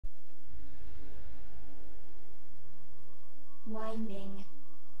Winding.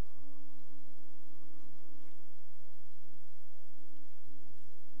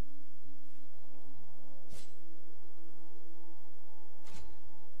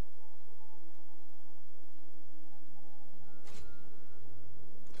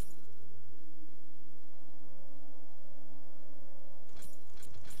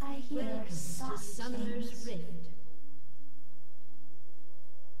 I hear Welcome to Summoner's Rift.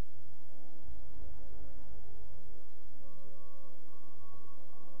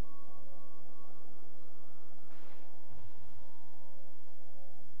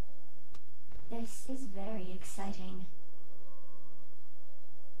 This is very exciting.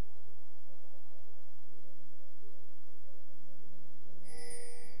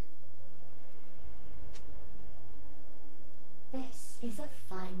 This is a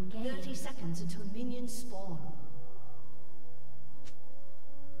fun game. 30 seconds until minions spawn.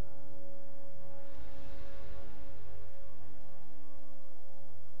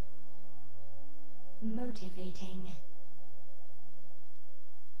 Motivating.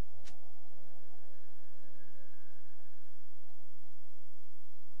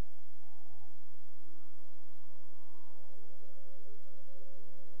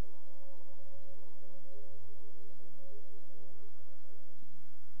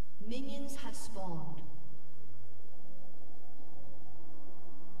 Minions have spawned.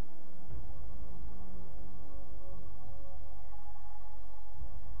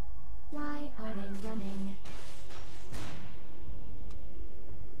 Why are they running?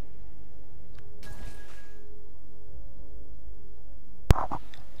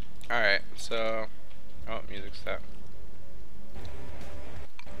 Alright, so... Oh, music stopped.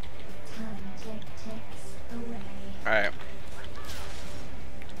 Time ticks away. Alright.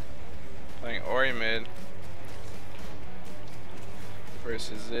 Playing Ori mid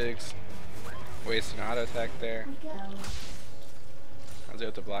versus Ziggs. Wasting auto attack there. We go. I was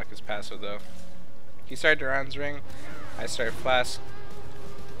able to block his passive though. He started Duran's ring. I start flask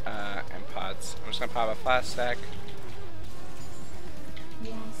and pots. I'm just gonna pop a flask stack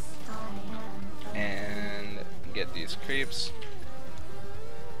Yes, I am. and get these creeps.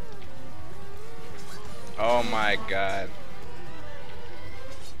 Oh my god.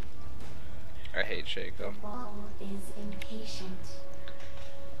 I hate Shaco. The ball is impatient.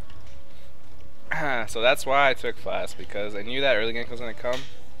 So that's why I took flask, because I knew that early gank was gonna come,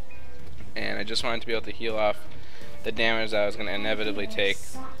 and I just wanted to be able to heal off the damage that I was gonna inevitably take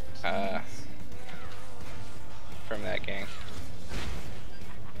from that gank.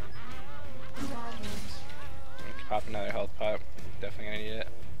 Pop another health pot. Definitely gonna need it.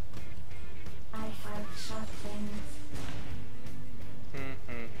 I have sharp things.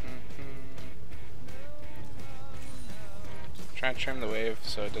 Trying to trim the wave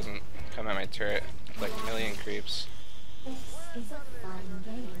so it doesn't come at my turret with like a million creeps. This is a fun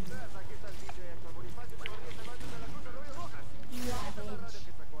game. Ravage.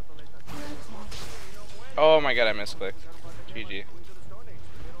 Protect. Oh my god, I misclicked. GG.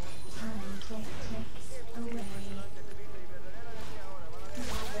 Time ticks away.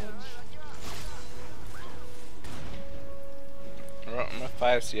 Ravage. Well, I'm a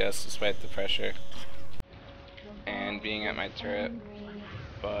 5 CS despite the pressure and being at my turret,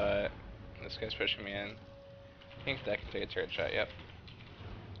 but this guy's pushing me in. I think that can take a turret shot, yep.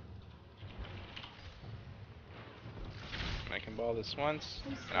 I can ball this once,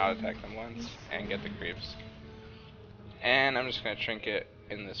 and I'll attack them once, and get the creeps. And I'm just gonna trinket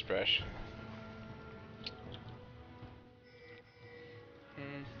in this brush. The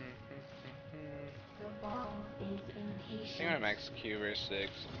ball is I impatient. think I'm gonna max Q versus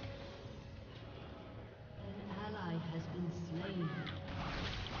 6. An ally has been slain.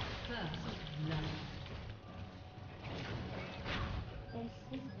 First blood.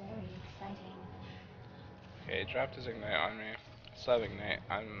 This is very exciting. Okay, he dropped his ignite on me. Still have ignite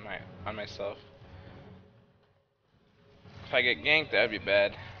on myself. If I get ganked, that'd be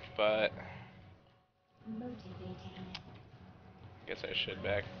bad, but Motivating. guess I should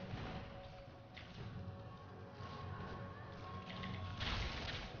back.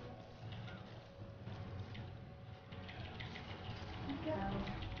 Go.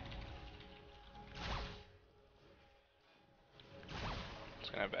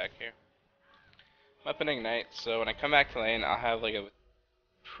 Just gonna back here. I'm up in ignite, so when I come back to lane, I'll have like a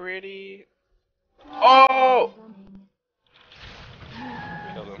pretty. Oh! Running.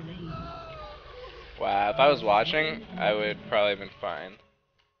 Killed him. Slain. Wow, if I was watching, I would probably have been fine.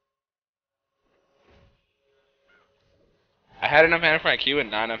 I had enough mana for my Q and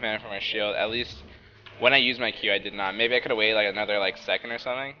not enough mana for my shield. At least When I used my Q, I did not. Maybe I could have waited like another like second or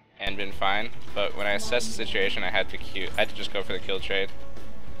something and been fine. But when I assessed the situation, I had to Q. I had to just go for the kill trade.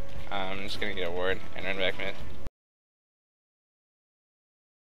 I'm just gonna get a ward and run back mid.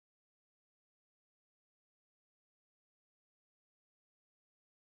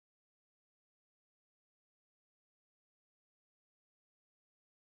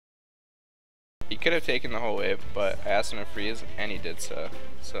 He could have taken the whole wave, but I asked him to freeze, and he did so.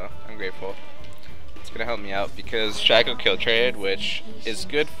 So I'm grateful. It's gonna help me out because Shaco kill traded, which is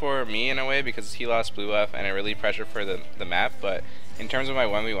good for me in a way because he lost blue buff and it relieved pressure for the map. But in terms of my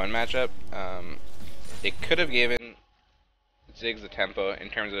 1v1 matchup, it could have given Ziggs the tempo in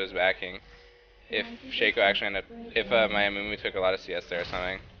terms of his backing if Shaco actually ended up, if my Amumu took a lot of CS there or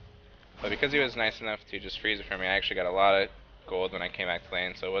something. But because he was nice enough to just freeze it for me, I actually got a lot of gold when I came back to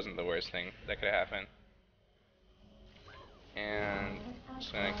lane, so it wasn't the worst thing that could have happened. And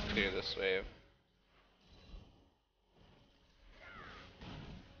just gonna clear this wave.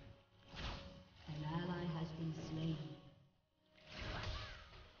 An ally has been slain.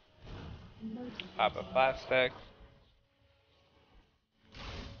 Pop a plastic.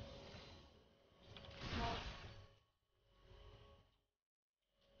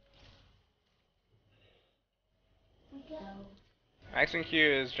 Maxing Q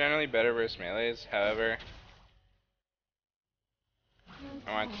is generally better versus melees, however,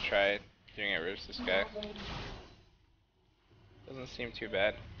 I wanted to try doing it versus this guy. Doesn't seem too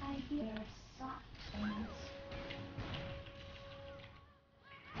bad.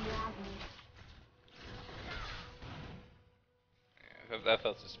 Yeah, that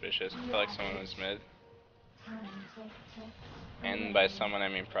felt suspicious. I felt like someone was mid. And by someone I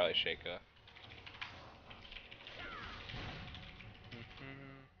mean probably Shaco.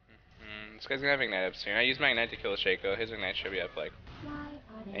 This guy's gonna have Ignite up soon. I used my Ignite to kill Shaco. His Ignite should be up like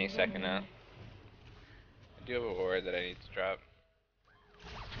any second now. I do have a ward that I need to drop.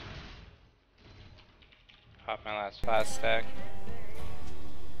 Pop my last fast stack.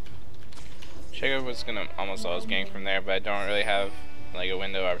 Shaco was gonna almost always gank from there, but I don't really have like a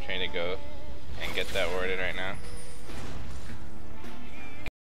window opportunity to go and get that warded right now.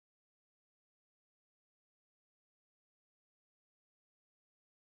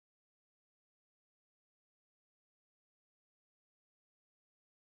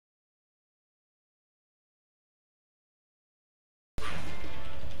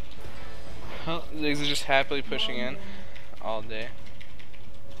 Well, Ziggs is just happily pushing in all day.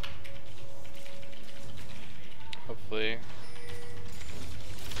 Hopefully.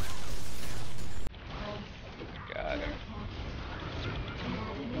 Got him.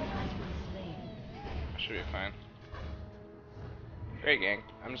 Should be fine. Great gang.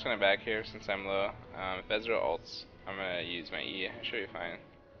 I'm just gonna back here since I'm low. If Ezra ults, I'm gonna use my E. I should be fine.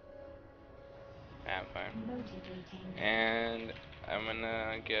 I'm fine. And I'm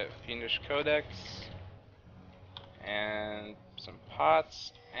gonna get Fiendish Codex and some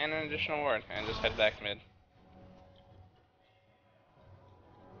pots and an additional ward and just head back mid.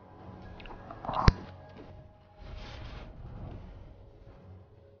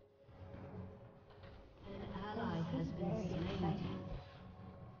 An ally has been slain.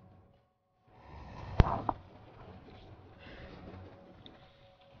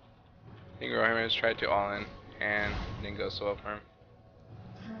 I think Rohirrim has tried to all in and didn't go so well for him.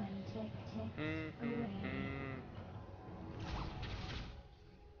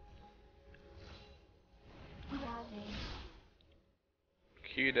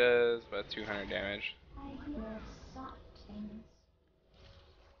 Q does about 200 damage.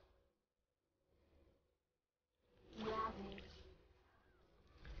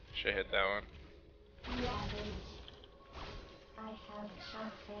 Should hit that one.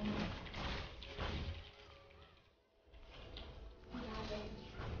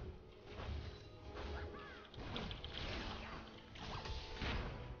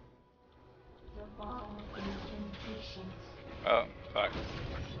 Oh, fuck.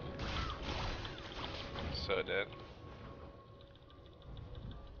 So dead.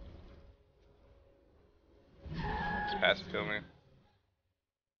 Just passive kill me.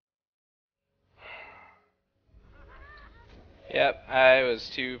 Yep, I was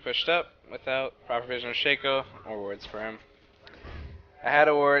too pushed up without proper vision of Shaco or wards for him. I had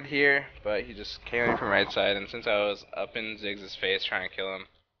a ward here, but he just came in from right side, and since I was up in Ziggs' face trying to kill him,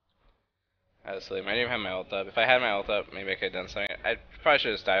 I was asleep. I didn't even have my ult up. If I had my ult up, maybe I could have done something. I probably should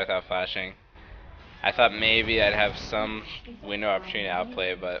have just died without flashing. I thought maybe I'd have some window opportunity to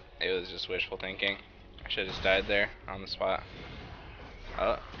outplay, but it was just wishful thinking. I should have just died there on the spot.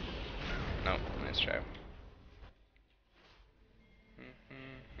 Oh. Nope, nice try.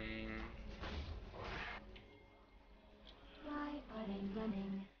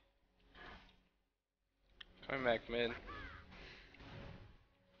 Going back mid.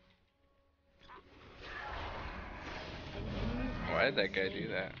 Why did that guy do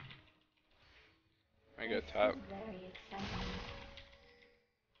that? I go top. Very exciting.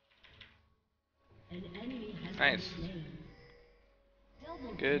 An enemy has Nice. been slain.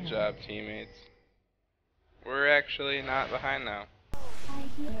 Double Good kill. job, teammates. We're actually not behind now. I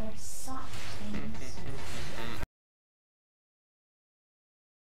hear soft things.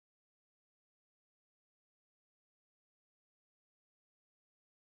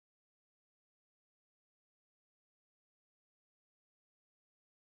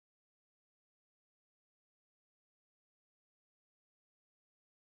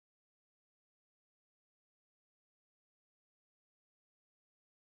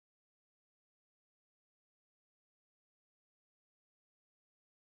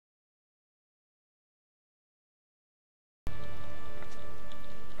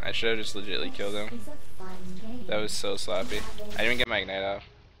 I should have just legitly killed him. It's a fun game. That was so sloppy. I didn't even get my ignite off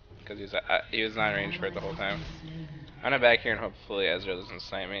because he was not in range for it the whole time. I'm gonna back here and hopefully Ezra doesn't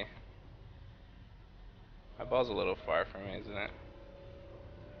snipe me. My ball's a little far from me, isn't it?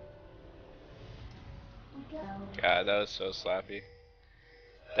 Go. God, that was so sloppy.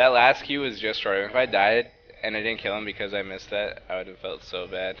 That last Q was just right. If I died and I didn't kill him because I missed that, I would have felt so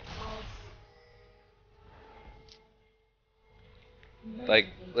bad. Like,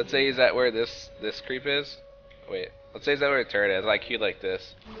 let's say he's at where this creep is. Wait, let's say he's at where the turret is. Like, Q'd like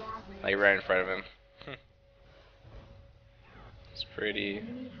this, like right in front of him. It's pretty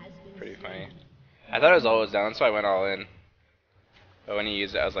funny. I thought it was always down, so I went all in. But when he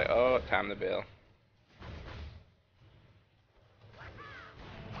used it, I was like, oh, time to bail.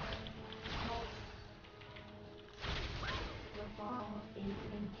 The ball is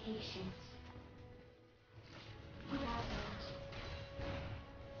impatient. Ravage.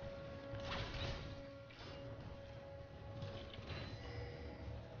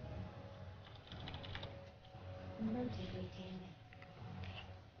 Motivating.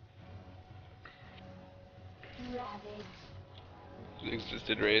 Ravage. Ziggs just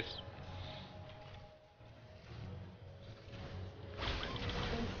did race.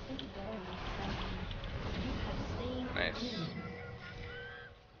 This is very exciting. You have slain an Nice. enemy.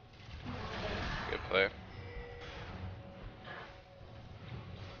 Good play.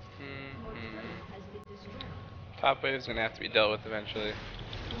 Your turret has been destroyed. Top wave's gonna have to be dealt with eventually.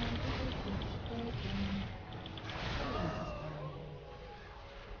 Breaking.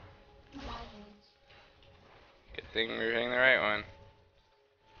 Ravage. Good thing we're hitting the right one.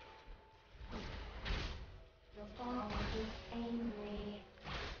 The ball is angry.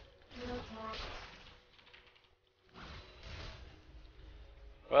 Protect.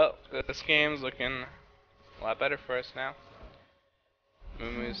 Well, this game's looking a lot better for us now.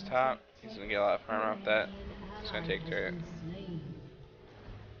 Mumu's top. He's gonna get a lot of farm off that. He's gonna take turret.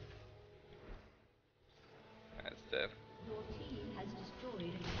 That's dead. Your team has destroyed a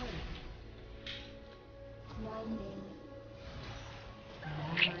turret. Blinding. An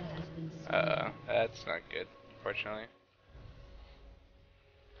ally has been slain. That's not good, fortunately.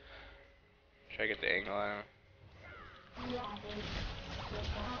 Try to get the angle on him. Ravage. The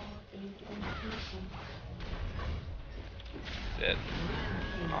ball is impatient. Dead.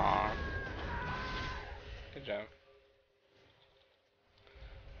 Aww. Good job.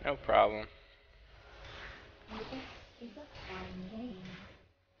 No problem. This is a fun game.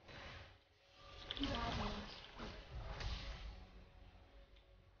 Ravage.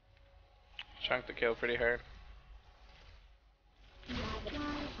 Chunked the kill pretty hard. Why are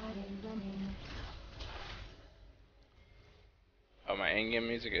they running? Oh, my in-game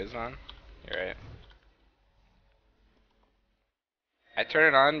music is on? You're right. I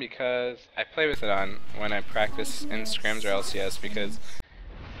turn it on because I play with it on when I practice in scrims or LCS because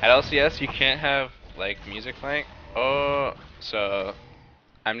at LCS you can't have like music playing. Oh, so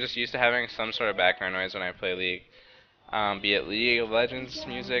I'm just used to having some sort of background noise when I play League. Be it League of Legends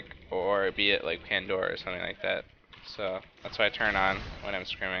music or be it like Pandora or something like that. So that's why I turn on when I'm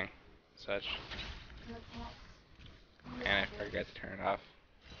scrimming, such. Protect. And I forget to turn it off.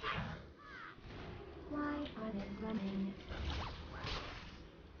 Why are they running?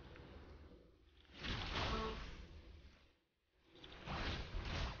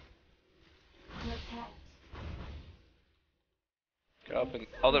 Protect. Go up and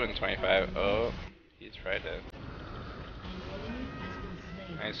hold him in 25. Oh, he's right dead. An enemy has been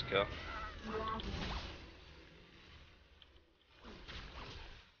slain. Nice kill. Ravage.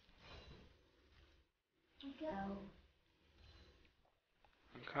 Go.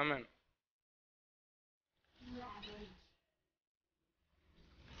 I'm coming. Ravage.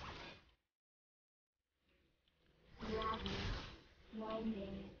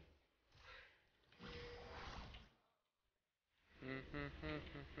 Winding.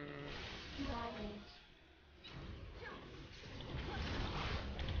 Ravage.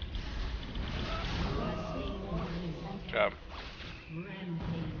 Good job. Rampage.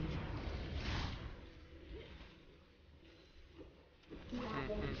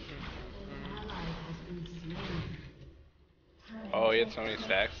 Ravage. Ally has been slain. Oh, he had so many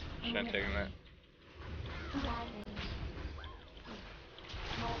stacks. Shouldn't have taken that. Ravage.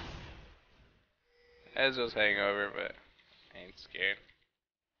 Pulse. As was hanging over, but I ain't scared.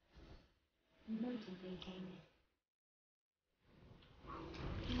 Motivating.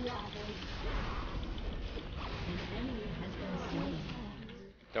 Ravage. An enemy has been slain.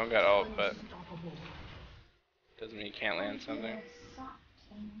 Don't got ult, but Unstoppable. doesn't mean you can't land something.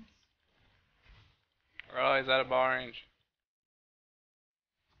 Substance. Oh, he's out of ball range.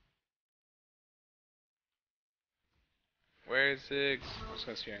 Where is Ziggs? I'm just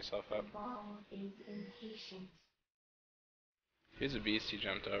gonna speed myself The up. ball is impatient. He's a beast, he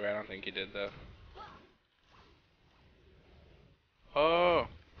jumped over. I don't think he did though. Oh!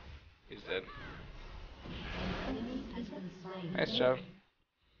 He's dead. An enemy has been slain. Nice job.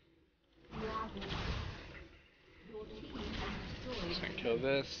 Ravage. Your team has destroyed. Just gonna kill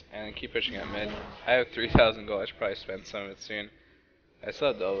this and keep pushing at mid. I have 3,000 gold. I should probably spend some of it soon. I still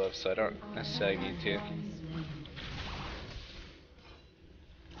have double buff, so I don't necessarily need to.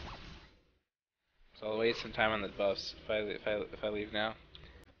 So I'll waste some time on the buffs if I leave now.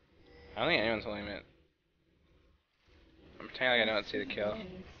 I don't think anyone's holding it. I'm pretending like I don't see the kill. Very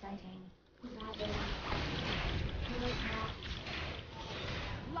exciting. Ravage. Roadmap.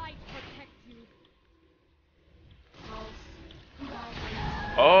 Light protects you. Pulse.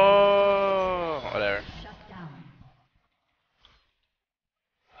 Ravage. Oh, whatever. Shut down.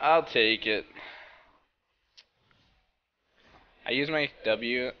 I'll take it. I used my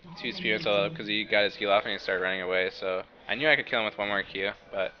W to speed himself up because he got his heal off and he started running away. So I knew I could kill him with one more Q,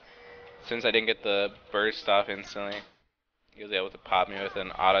 but since I didn't get the burst off instantly, he was able to pop me with an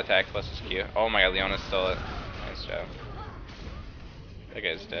auto attack plus his Q. Oh my god, Leona stole it. Nice job. That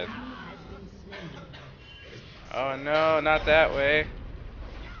guy's dead. Oh no, not that way.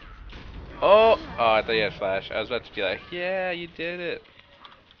 Oh, I thought you had flash. I was about to be like, yeah, you did it.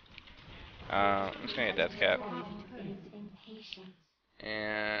 I'm just gonna get death cap. Ball is impatient.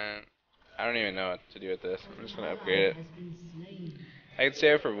 And I don't even know what to do with this. I'm just gonna upgrade it. Has been slain. I could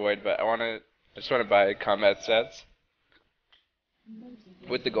save it for Void, but I just wanna buy combat sets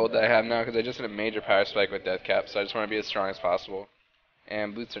with the gold that I have now because I just had a major power spike with death cap, so I just wanna be as strong as possible.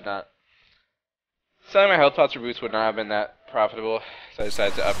 And boots are not. Selling my health pots for boots would not have been that profitable, so I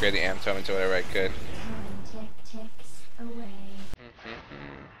decided to upgrade the amp tome into whatever I could. Time ticks away.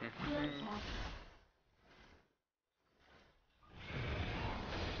 Protect.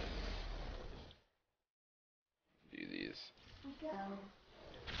 Do these. Go.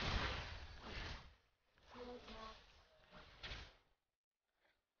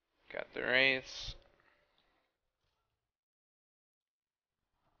 Got the race.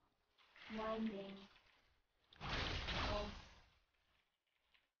 Winding. Pulse.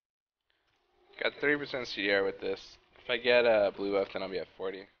 Got 30% CDR with this. If I get a blue buff, then I'll be at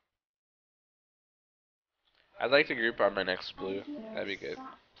 40. I'd like to group on my next blue. That'd be good.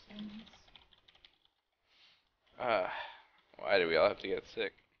 Substance. Why do we all have to get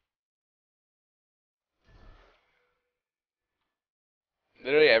sick?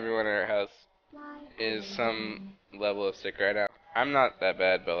 Literally everyone in our house Fly is away. some level of sick right now. I'm not that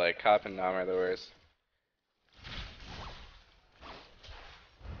bad, but like Cop and Dom are the worst.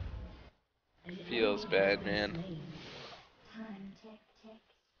 An Feels enemy has bad, been man. slain. Time ticks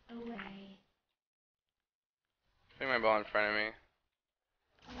away. Put my ball in front of me.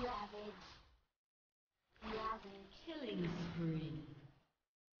 Ravage. Ravage. Killing spree.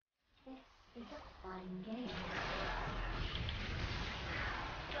 This is a fun game.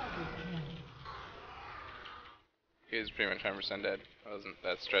 Double kill. He was pretty much 100% dead. I wasn't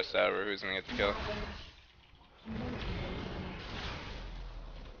that stressed out over who's gonna get the kill.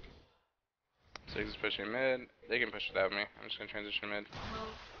 Ziggs is pushing mid. They can push without me. I'm just gonna transition mid.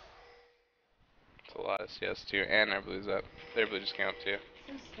 It's a lot of CS too, and our blue's up. Their blue just came up too.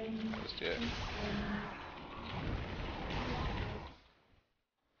 Just do it.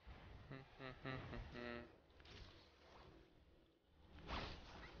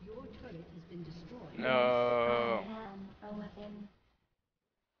 Your turret has been destroyed. No. I am a weapon.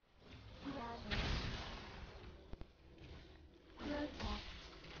 Ravage. Protect.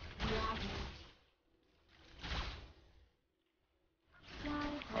 Ravage. Fly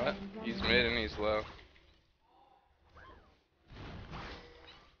What? high, He's running. mid and he's low.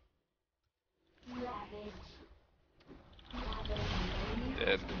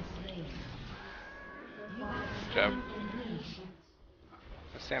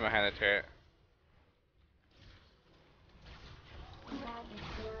 stand behind the turret.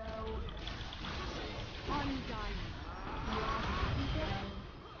 Undying.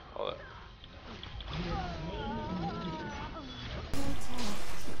 Hold up.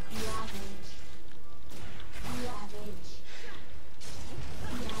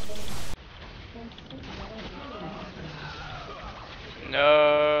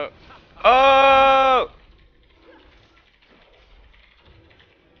 No. Oh!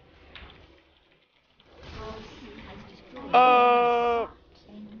 Oh!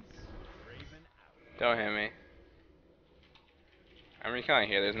 Don't hit me. I'm recalling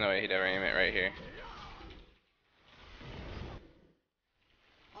here. There's no way he'd ever aim it right here.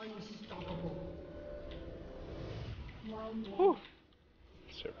 Unstoppable. Whew.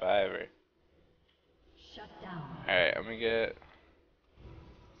 Survivor. Shut down. Alright, I'm gonna get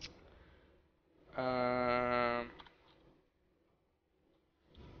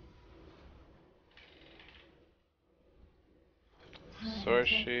sword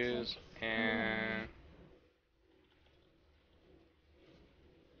shoes and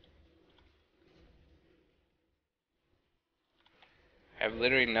I have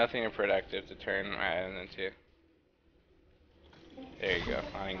literally nothing productive to turn my items into. There you go.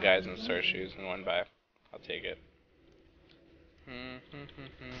 Finding guys in sword shoes in one buy. I'll take it.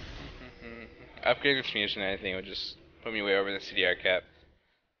 Upgrading transfusion or anything would just put me way over the CDR cap.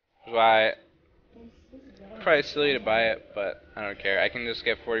 Which is why probably silly to buy it, but I don't care. I can just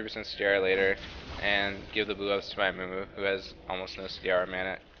get 40% CDR later and give the blue ups to my Mumu, who has almost no CDR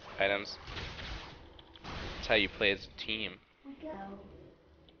mana items. That's how you play as a team.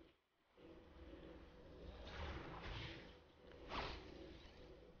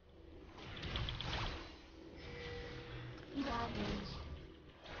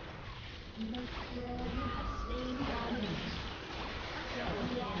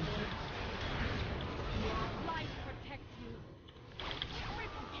 Light protects you.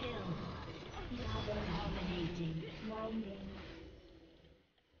 Triple kill. Dominating.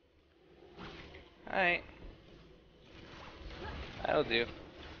 Alright. That'll do.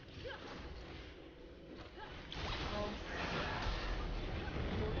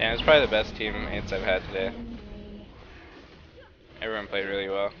 Yeah, it's probably the best teammates I've had today. Everyone played really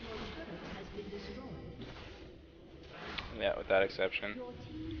well. Your turret has been destroyed. Yeah, without exception. Your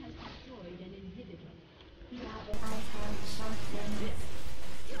team has destroyed an inhibitor.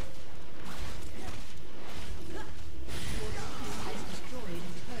 Has destroyed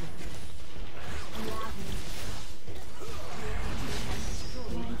a turret. Has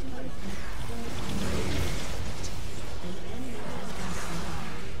destroyed a turret. An enemy has been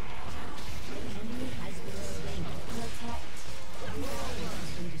slain. An enemy has been slain. Your turret has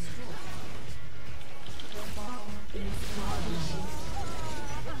been destroyed.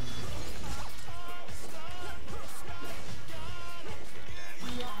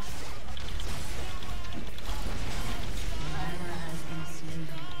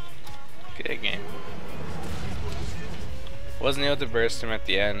 Good game. Wasn't able to burst him at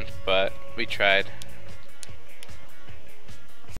the end, but we tried.